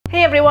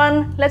Hey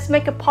everyone, let's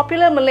make a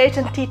popular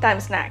Malaysian tea time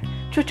snack,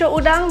 Cucur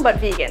Udang but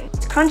vegan.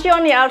 It's crunchy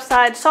on the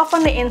outside, soft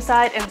on the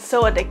inside and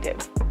so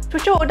addictive.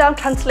 Cucur Udang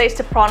translates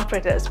to prawn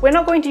fritters. We're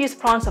not going to use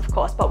prawns of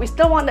course, but we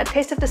still want that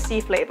taste of the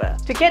sea flavour.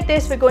 To get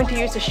this, we're going to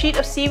use a sheet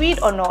of seaweed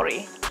or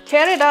nori.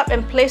 Tear it up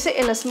and place it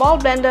in a small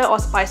blender or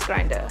spice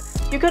grinder.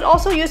 You could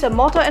also use a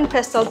mortar and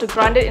pestle to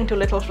grind it into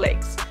little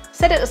flakes.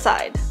 Set it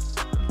aside.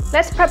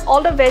 Let's prep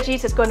all the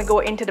veggies that's going to go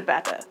into the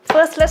batter.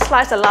 First, let's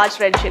slice a large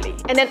red chilli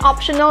and an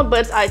optional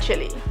bird's eye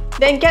chilli.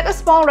 Then get a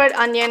small red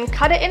onion,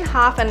 cut it in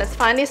half and let's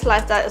finely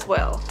slice that as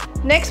well.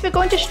 Next, we're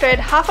going to shred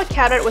half a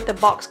carrot with a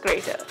box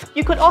grater.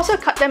 You could also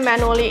cut them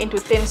manually into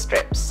thin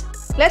strips.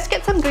 Let's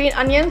get some green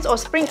onions or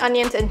spring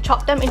onions and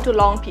chop them into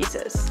long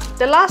pieces.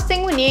 The last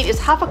thing we need is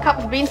half a cup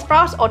of bean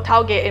sprouts or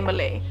taugeh in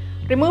Malay.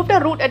 Remove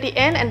the root at the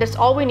end and that's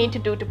all we need to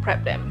do to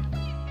prep them.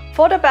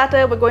 For the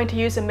batter, we're going to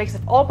use a mix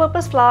of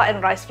all-purpose flour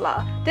and rice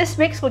flour. This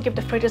mix will give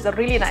the fritters a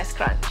really nice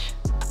crunch.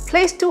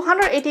 Place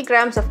 280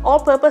 grams of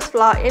all-purpose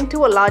flour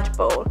into a large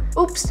bowl.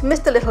 Oops,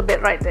 missed a little bit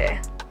right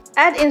there.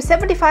 Add in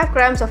 75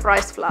 grams of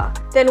rice flour,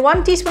 then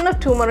 1 teaspoon of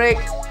turmeric,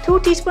 2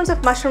 teaspoons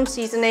of mushroom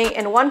seasoning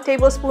and 1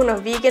 tablespoon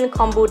of vegan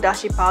kombu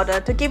dashi powder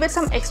to give it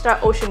some extra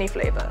oceany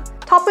flavour.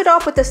 Top it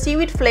off with the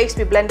seaweed flakes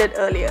we blended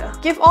earlier.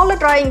 Give all the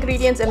dry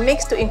ingredients a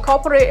mix to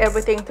incorporate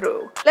everything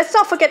through. Let's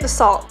not forget the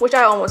salt, which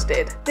I almost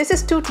did. This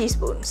is 2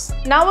 teaspoons.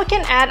 Now we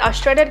can add our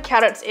shredded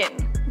carrots in.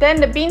 Then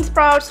the bean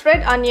sprouts,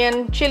 red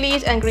onion,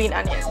 chilies and green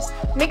onions.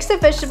 Mix the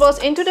vegetables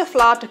into the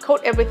flour to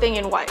coat everything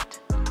in white.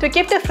 To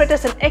give the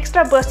fritters an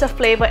extra burst of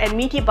flavour and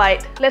meaty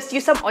bite, let's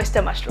use some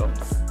oyster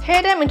mushrooms.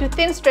 Tear them into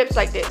thin strips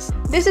like this.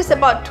 This is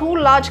about 2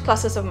 large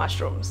clusters of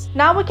mushrooms.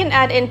 Now we can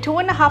add in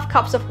 2.5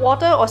 cups of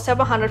water or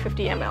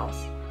 750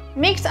 ml.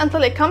 Mix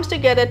until it comes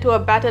together to a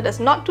batter that's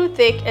not too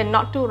thick and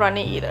not too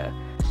runny either.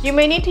 You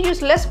may need to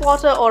use less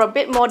water or a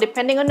bit more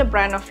depending on the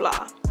brand of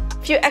flour.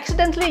 If you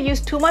accidentally use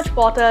too much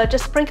water,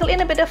 just sprinkle in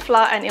a bit of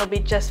flour and it'll be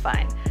just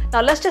fine.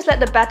 Now let's just let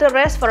the batter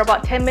rest for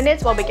about 10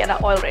 minutes while we get our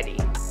oil ready.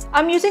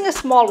 I'm using a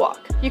small wok.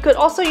 You could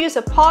also use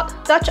a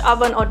pot, Dutch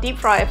oven or deep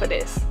fryer for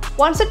this.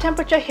 Once the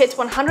temperature hits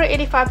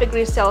 185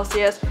 degrees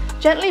Celsius,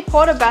 gently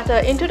pour the batter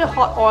into the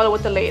hot oil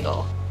with the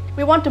ladle.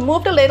 We want to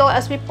move the ladle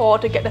as we pour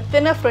to get a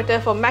thinner fritter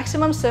for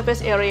maximum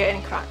surface area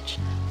and crunch.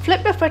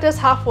 Flip the fritters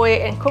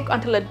halfway and cook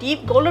until a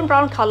deep golden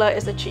brown color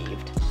is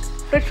achieved.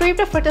 Retrieve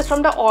the fritters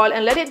from the oil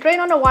and let it drain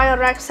on a wire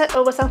rack set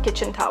over some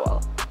kitchen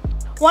towel.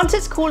 Once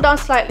it's cooled down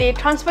slightly,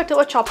 transfer to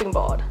a chopping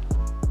board.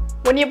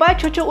 When you buy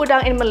Cucur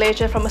Udang in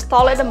Malaysia from a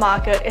stall at the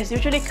market, it's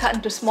usually cut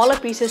into smaller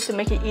pieces to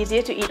make it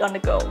easier to eat on the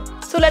go.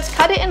 So let's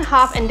cut it in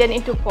half and then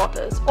into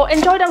quarters, or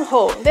enjoy them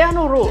whole, there are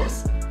no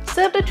rules.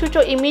 Serve the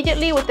cucur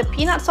immediately with the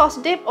peanut sauce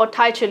dip or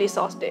Thai chili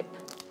sauce dip.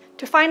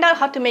 To find out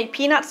how to make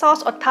peanut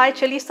sauce or Thai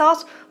chili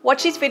sauce,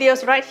 watch these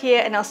videos right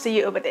here and I'll see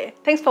you over there.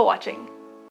 Thanks for watching.